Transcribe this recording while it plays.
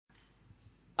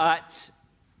At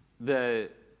the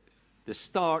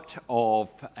start of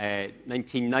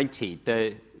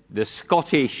 1990, the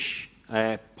Scottish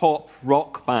pop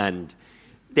rock band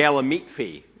Del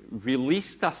Amitri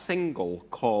released a single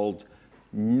called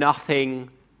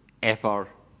Nothing Ever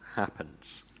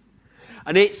Happens.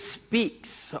 And it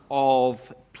speaks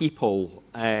of people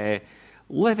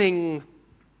living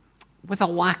with a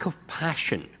lack of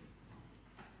passion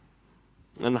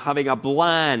and having a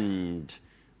bland,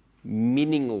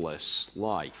 meaningless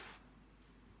life.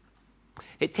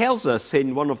 It tells us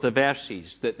in one of the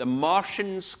verses that the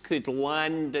Martians could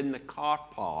land in the car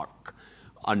park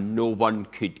and no one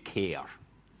could care.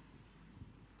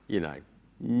 You know,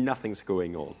 nothing's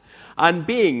going on. And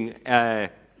being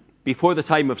before the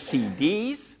time of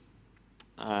CDs,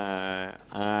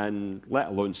 and let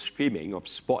alone streaming of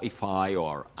Spotify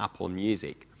or Apple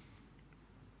Music,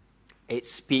 it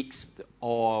speaks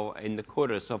in the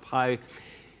chorus of how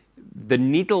the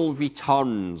needle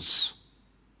returns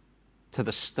to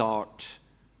the start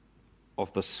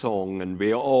of the song and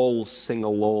we all sing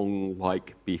along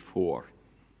like before.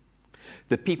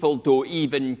 The people don't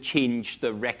even change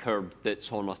the record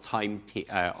that's on a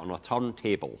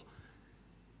turntable.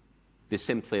 They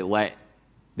simply let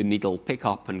the needle pick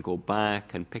up and go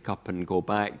back and pick up and go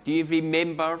back. Do you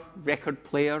remember record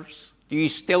players? Do you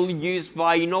still use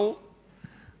vinyl?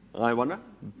 I wonder.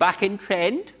 Back in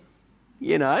trend,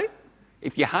 you know.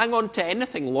 If you hang on to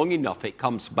anything long enough, it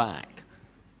comes back,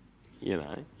 you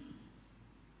know.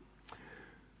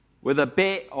 With a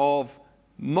bit of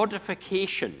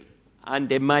modification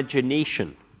and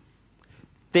imagination,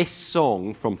 this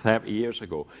song from 30 years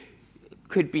ago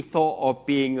could be thought of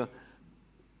being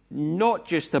not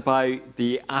just about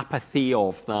the apathy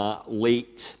of that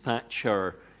late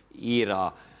Thatcher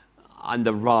era and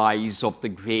the rise of the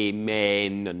grey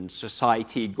men and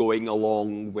society going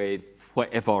along with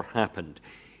whatever happened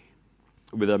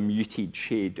with a muted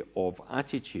shade of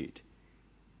attitude.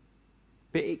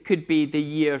 But it could be the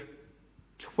year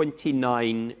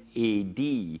 29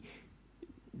 AD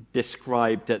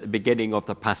described at the beginning of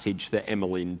the passage that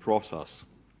Emmeline brought us.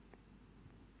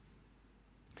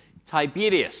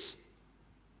 Tiberius,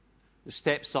 the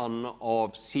stepson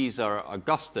of Caesar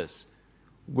Augustus,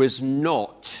 was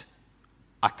not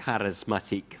a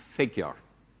charismatic figure.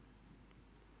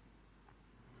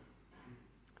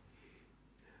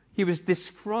 He was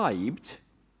described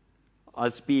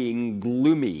as being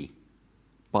gloomy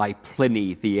by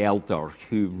Pliny the Elder,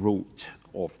 who wrote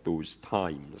of those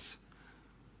times.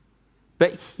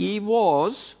 But he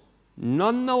was,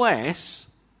 nonetheless,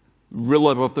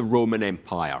 ruler of the Roman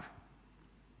Empire.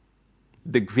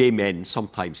 The grey men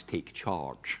sometimes take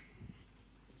charge.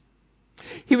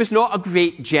 He was not a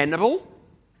great general.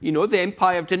 You know, the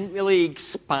empire didn't really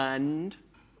expand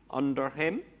under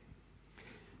him.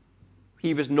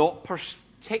 He was not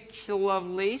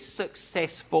particularly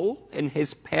successful in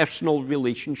his personal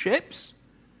relationships.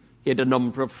 He had a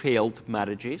number of failed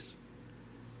marriages.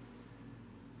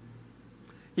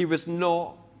 He was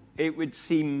not, it would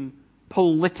seem,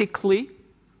 politically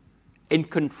in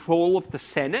control of the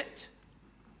Senate.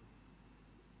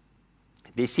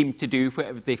 They seemed to do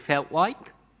whatever they felt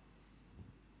like.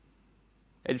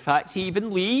 In fact, he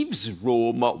even leaves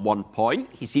Rome at one point.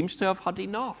 He seems to have had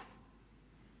enough.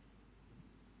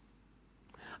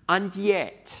 And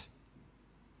yet,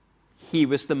 he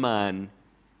was the man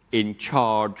in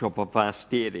charge of a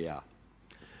vast area.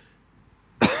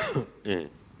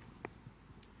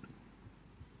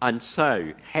 And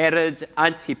so, Herod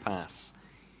Antipas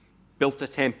built a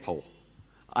temple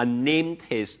and named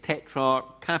his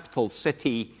tetrarch capital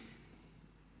city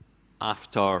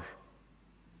after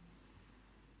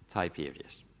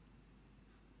Tiberius.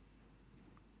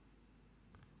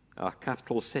 A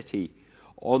capital city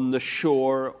on the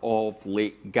shore of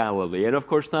Lake Galilee. And of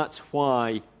course, that's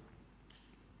why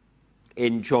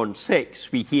in John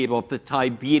 6 we hear of the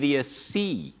Tiberias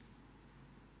Sea,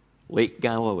 Lake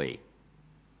Galilee,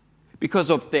 because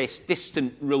of this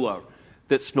distant ruler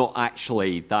that's not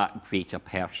actually that great a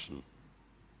person.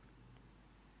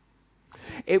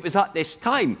 It was at this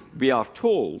time, we are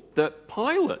told, that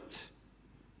Pilate,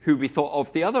 who we thought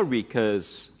of the other week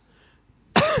as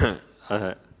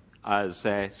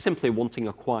simply wanting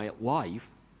a quiet life,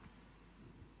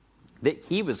 that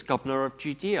he was governor of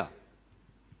Judea.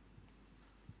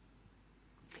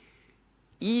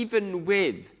 Even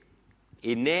with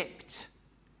inept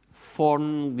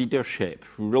foreign leadership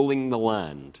ruling the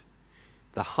land,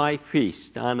 the high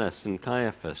priest Annas and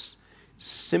Caiaphas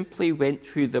simply went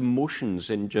through the motions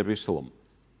in Jerusalem.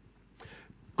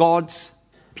 God's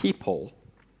people,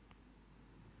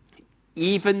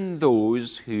 even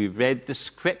those who read the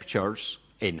scriptures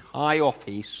in high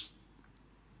office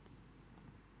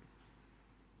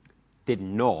did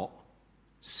not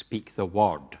speak the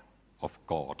word of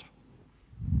God.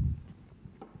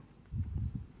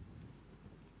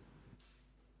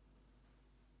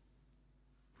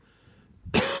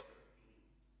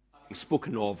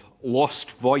 Spoken of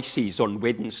lost voices on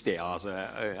Wednesday, as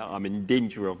I'm in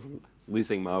danger of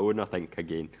losing my own, I think,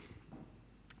 again.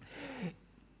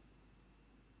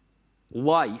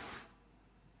 Life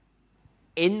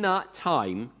in that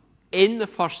time, in the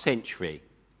first century,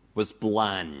 was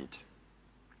bland.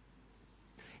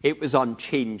 It was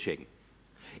unchanging.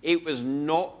 It was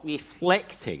not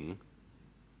reflecting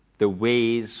the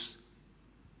ways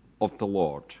of the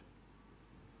Lord.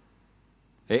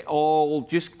 It all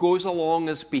just goes along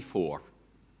as before.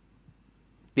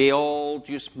 They all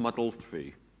just muddle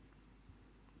through.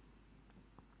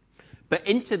 But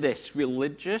into this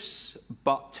religious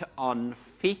but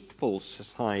unfaithful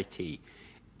society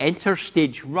enters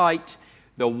stage right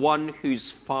the one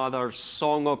whose father's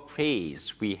song of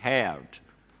praise we heard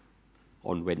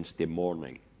on Wednesday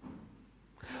morning.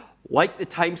 Like the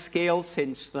timescale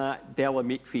since that Della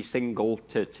Mitri single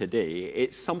to today,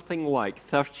 it's something like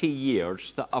 30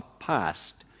 years that have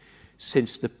passed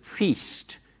since the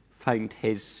priest found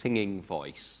his singing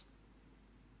voice.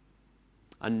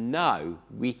 And now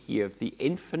we hear the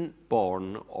infant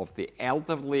born of the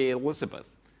elderly Elizabeth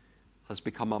has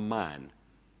become a man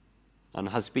and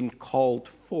has been called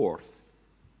forth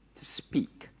to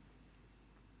speak.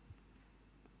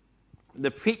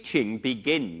 The preaching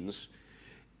begins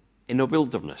in a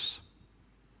wilderness.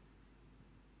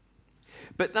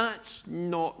 But that's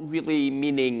not really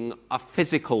meaning a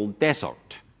physical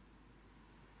desert.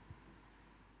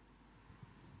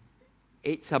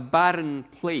 It's a barren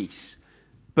place,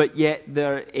 but yet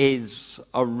there is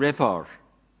a river,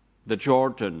 the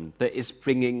Jordan, that is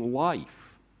bringing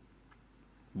life,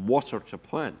 water to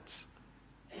plants.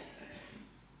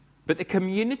 But the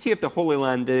community of the Holy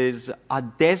Land is a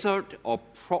desert of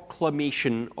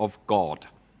proclamation of God.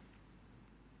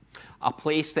 A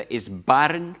place that is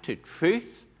barren to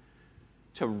truth,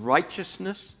 to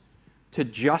righteousness, to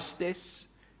justice,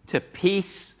 to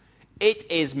peace. It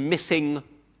is missing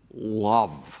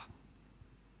love.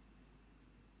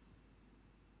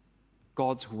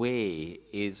 God's way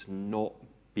is not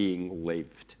being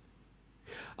lived.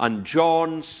 And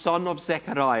John, son of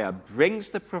Zechariah, brings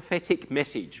the prophetic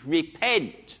message,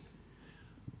 repent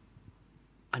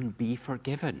and be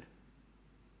forgiven.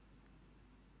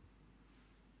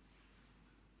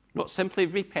 Not simply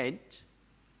repent,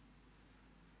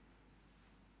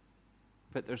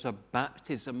 but there's a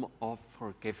baptism of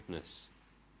forgiveness.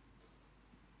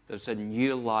 There's a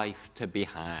new life to be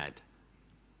had,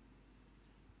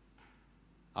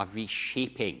 a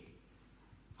reshaping,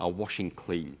 a washing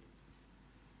clean.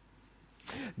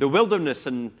 The wilderness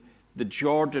and the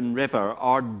Jordan River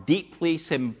are deeply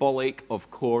symbolic,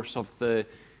 of course, of the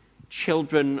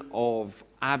children of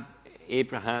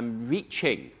Abraham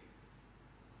reaching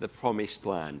the promised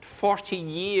land. 40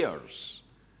 years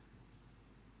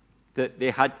that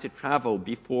they had to travel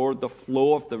before the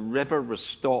flow of the river was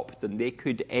stopped and they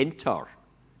could enter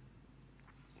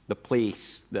the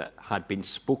place that had been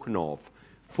spoken of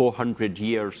 400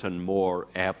 years and more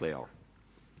earlier.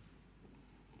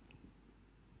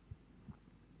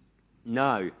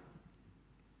 Now,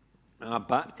 a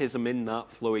baptism in that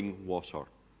flowing water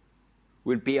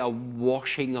would be a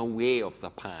washing away of the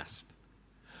past.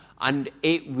 And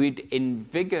it would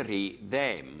invigorate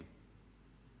them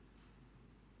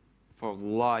for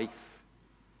life,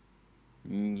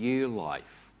 new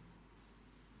life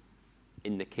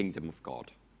in the kingdom of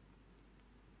God.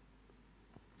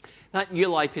 That new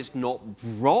life is not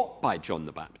brought by John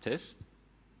the Baptist,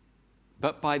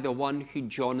 but by the one who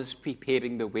John is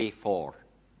preparing the way for,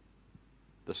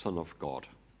 the Son of God.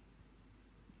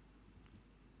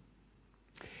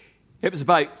 It was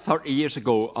about 30 years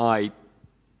ago I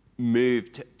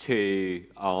moved to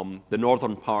the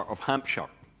northern part of Hampshire.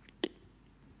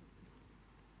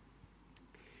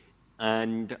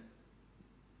 And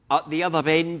at the other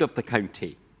end of the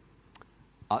county,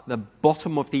 at the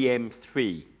bottom of the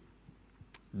M3,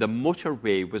 the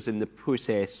motorway was in the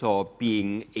process of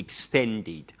being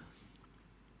extended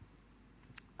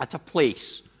at a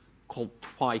place called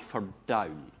Twyford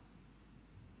Down.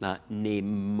 That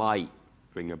name might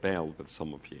ring a bell with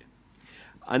some of you.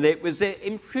 And it was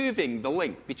improving the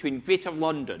link between Greater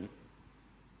London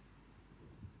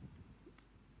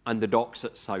and the docks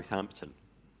at Southampton.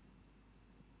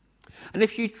 And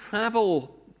if you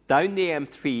travel down the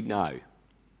M3 now,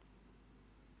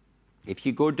 if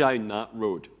you go down that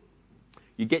road,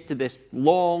 you get to this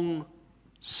long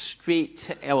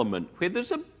straight element where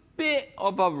there's a bit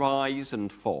of a rise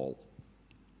and fall,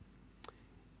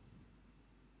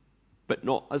 but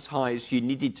not as high as you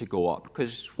needed to go up,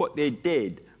 because what they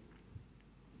did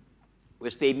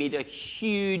was they made a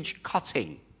huge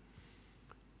cutting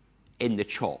in the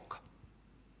chalk.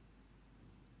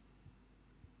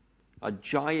 A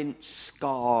giant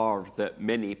scar that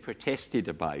many protested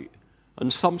about,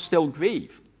 and some still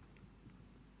grieve,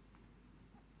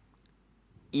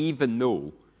 even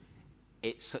though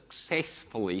it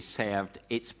successfully served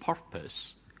its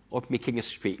purpose of making a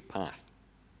straight path.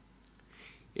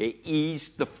 It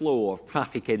eased the flow of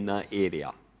traffic in that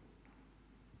area.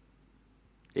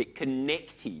 It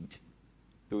connected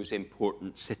those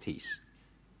important cities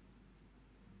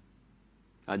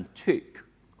and took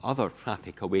other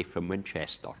traffic away from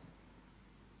Winchester.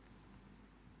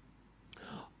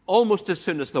 Almost as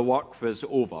soon as the work was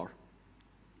over,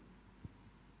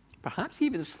 perhaps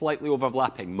even slightly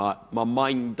overlapping, my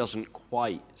mind doesn't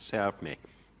quite serve me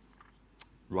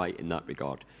right in that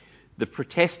regard, the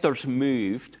protesters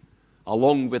moved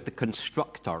along with the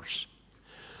constructors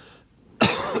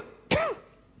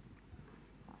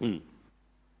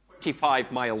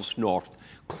 25 miles north,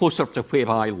 closer to where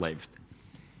I lived.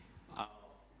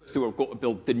 So we're going to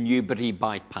build the Newbury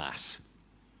bypass.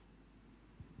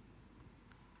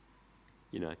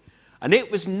 And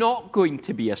it was not going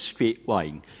to be a straight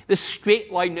line. The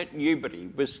straight line at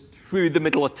Newbury was through the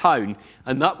middle of town,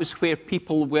 and that was where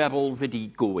people were already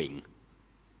going.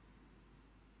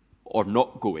 Or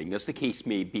not going, as the case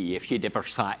may be, if you'd ever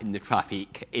sat in the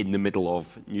traffic in the middle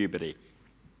of Newbury.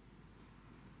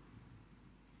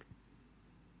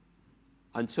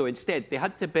 And so instead, they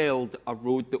had to build a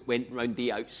road that went round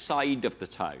the outside of the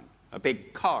town, a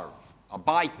big curve, a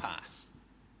bypass.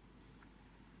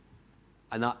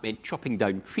 And that meant chopping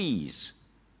down trees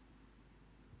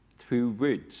through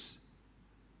woods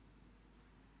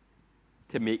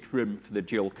to make room for the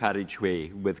dual carriageway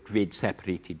with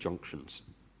grade-separated junctions.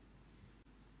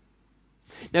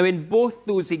 Now, in both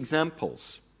those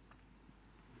examples,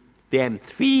 the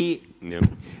M3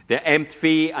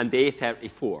 and the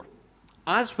A34,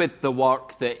 as with the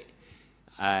work that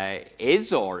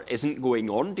is or isn't going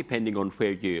on, depending on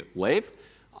where you live,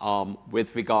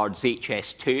 with regards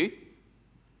HS2,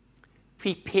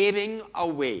 preparing a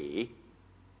way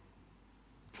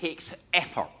takes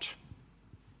effort.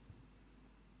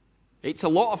 It's a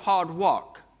lot of hard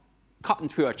work cutting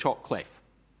through a chalk cliff,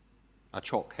 a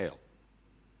chalk hill.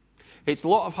 It's a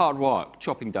lot of hard work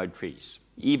chopping down trees,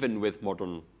 even with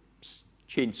modern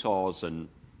chainsaws and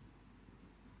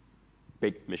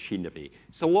big machinery.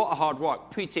 It's a lot of hard work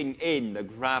putting in the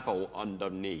gravel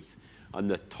underneath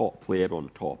and the top layer on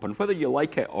top. And whether you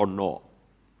like it or not,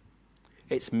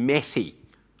 it's messy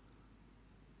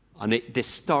and it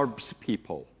disturbs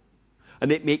people.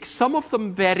 And it makes some of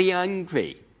them very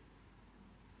angry.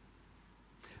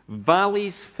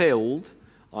 Valleys filled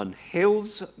and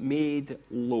hills made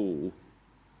low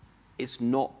is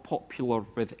not popular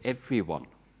with everyone.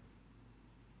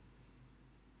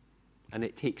 And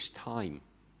it takes time.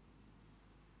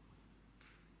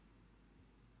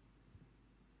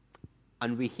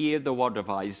 And we hear the word of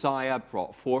Isaiah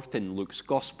brought forth in Luke's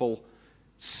Gospel,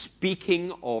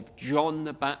 speaking of John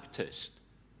the Baptist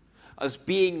as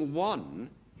being one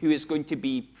who is going to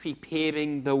be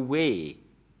preparing the way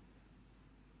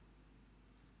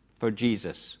for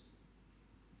Jesus.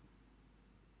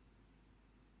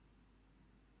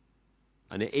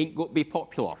 And it ain't going to be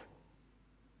popular.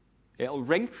 It'll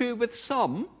ring true with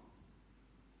some,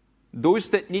 those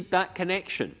that need that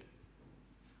connection,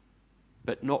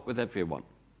 but not with everyone.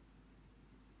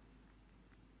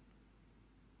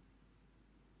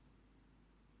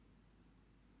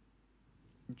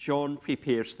 John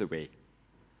prepares the way.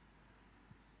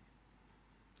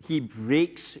 He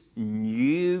breaks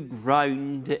new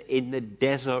ground in the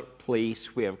desert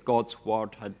place where God's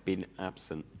word had been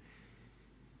absent.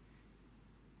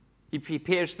 He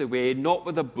prepares the way not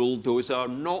with a bulldozer,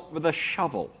 not with a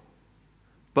shovel,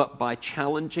 but by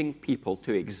challenging people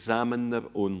to examine their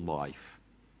own life.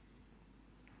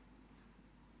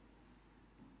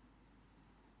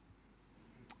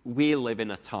 We live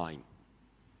in a time,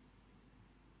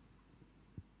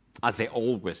 as it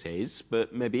always is,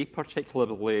 but maybe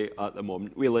particularly at the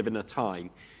moment, we live in a time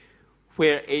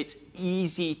where it's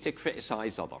easy to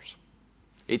criticize others.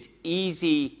 It's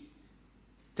easy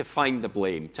to find the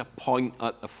blame, to point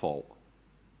at the fault.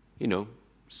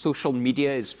 Social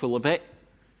media is full of it.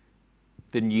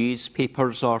 The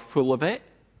newspapers are full of it.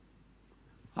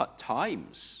 At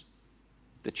times,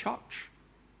 the church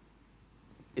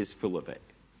is full of it.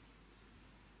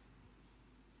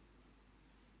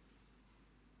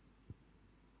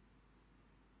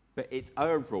 But it's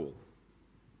our role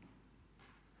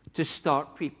to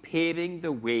start preparing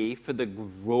the way for the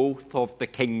growth of the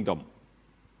kingdom.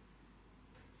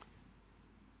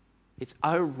 It's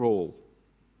our role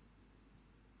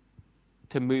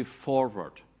to move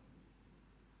forward.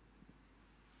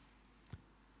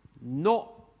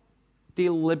 Not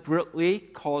deliberately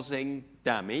causing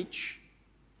damage.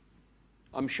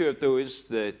 I'm sure those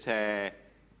that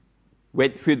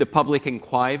went through the public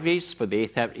inquiries for the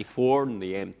A34 and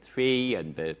the M3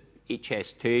 and the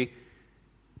HS2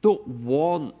 don't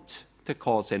want to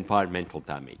cause environmental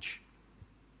damage,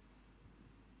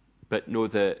 but know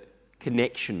that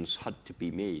connections had to be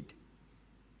made.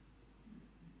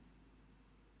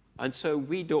 And so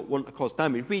we don't want to cause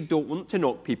damage. We don't want to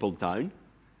knock people down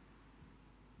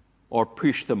or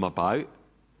push them about.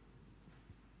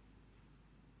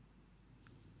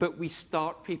 But we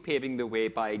start preparing the way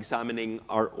by examining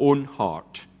our own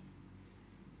heart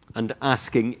and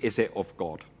asking, is it of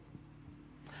God?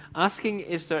 Asking,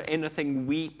 is there anything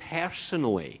we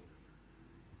personally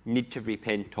need to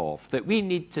repent of, that we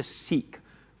need to seek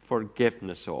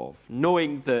forgiveness of,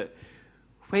 knowing that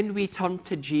when we turn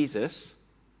to Jesus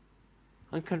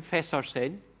and confess our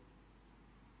sin,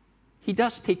 he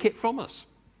does take it from us.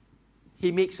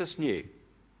 He makes us new.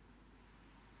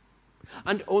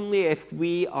 And only if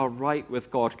we are right with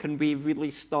God can we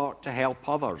really start to help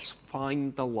others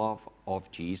find the love of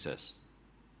Jesus.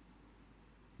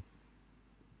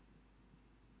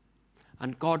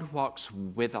 And God works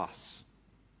with us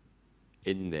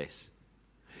in this.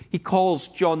 He calls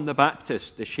John the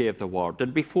Baptist to share the word,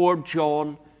 and before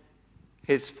John,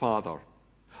 his father.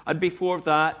 And before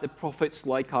that, the prophets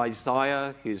like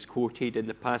Isaiah, who's quoted in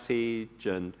the passage,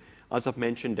 and as I've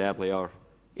mentioned earlier,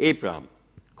 Abraham,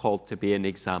 called to be an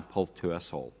example to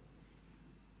us all.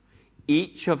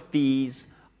 Each of these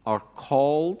are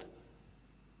called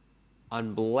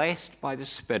and blessed by the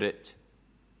Spirit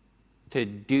to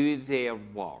do their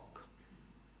work,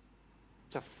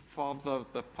 to further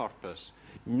the purpose,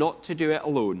 not to do it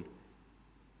alone.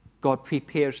 God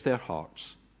prepares their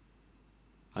hearts,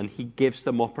 and he gives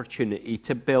them opportunity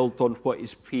to build on what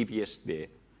is previously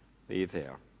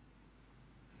there.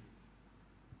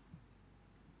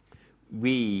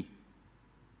 We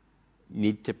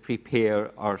need to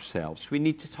prepare ourselves. We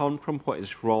need to turn from what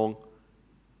is wrong.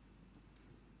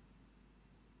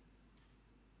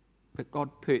 But God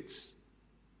puts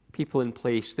people in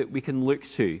place that we can look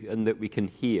to and that we can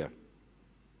hear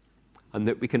and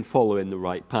that we can follow in the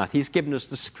right path. He's given us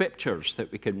the scriptures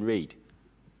that we can read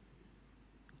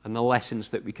and the lessons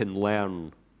that we can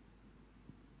learn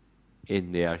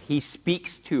in there. He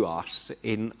speaks to us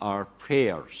in our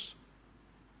prayers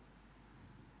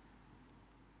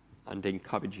and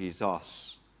encourages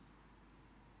us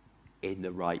in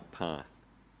the right path.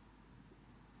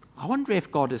 I wonder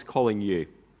if God is calling you.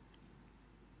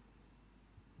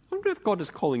 I wonder if God is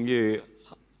calling you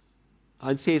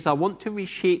and says, I want to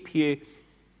reshape you,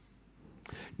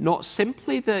 not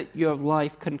simply that your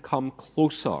life can come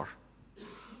closer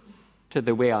to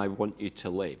the way I want you to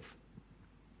live,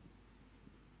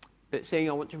 but saying,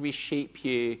 I want to reshape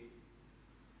you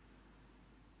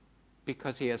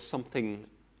because he has something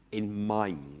in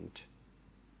mind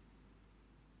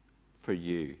for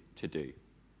you to do.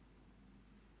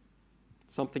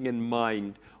 Something in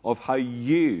mind of how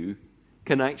you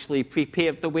can actually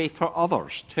prepare the way for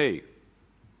others too.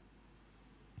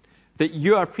 That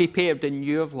you are prepared in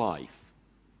your life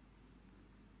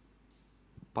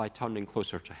by turning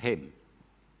closer to him.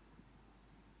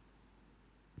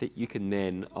 That you can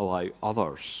then allow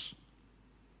others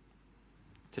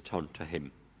to turn to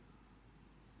him.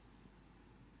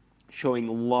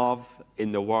 Showing love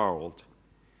in the world,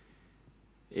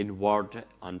 in word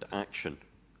and action.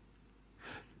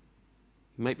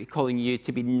 He might be calling you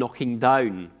to be knocking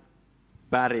down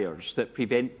barriers that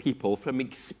prevent people from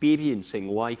experiencing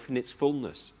life in its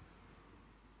fullness.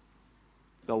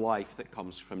 The life that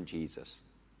comes from Jesus.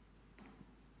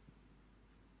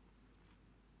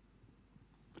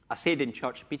 I said in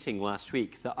church meeting last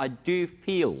week that I do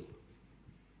feel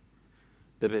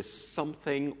there is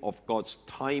something of God's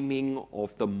timing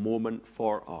of the moment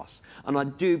for us. And I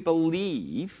do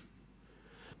believe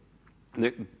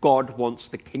that God wants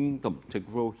the kingdom to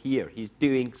grow here. He's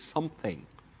doing something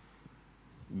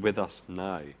with us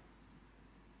now.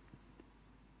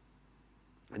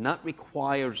 And that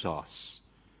requires us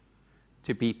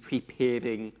to be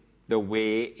preparing the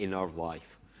way in our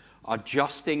life,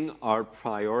 adjusting our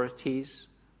priorities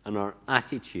and our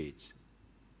attitudes.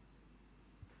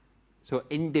 So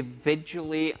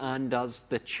individually and as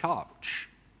the church,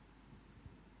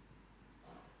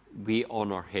 we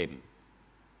honor him,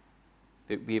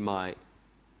 that we might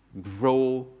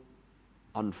grow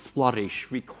and flourish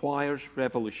requires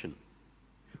revolution,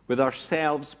 with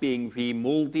ourselves being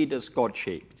remolded as God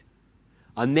shaped.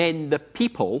 And then the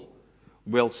people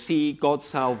will see God's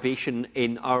salvation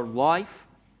in our life,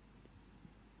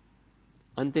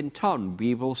 and in turn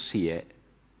we will see it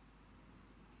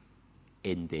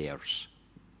in theirs.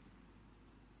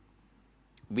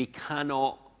 We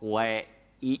cannot let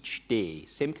each day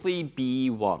simply be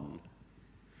one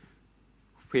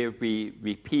where we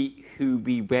repeat who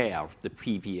we were the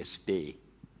previous day.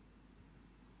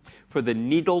 For the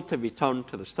needle to return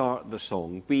to the start of the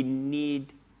song, we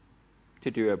need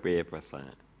to do away with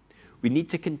that. We need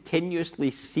to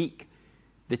continuously seek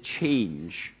the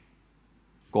change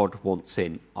God wants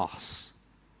in us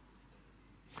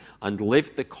and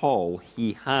live the call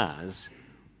he has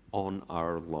on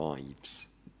our lives.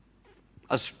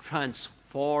 As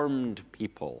transformed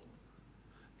people,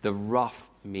 the rough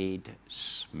made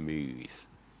smooth.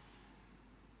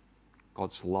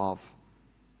 God's love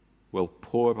will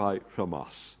pour out from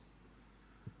us,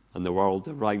 and the world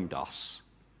around us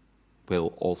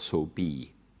will also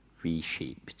be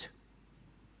reshaped.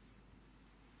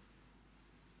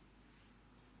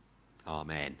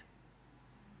 Amen.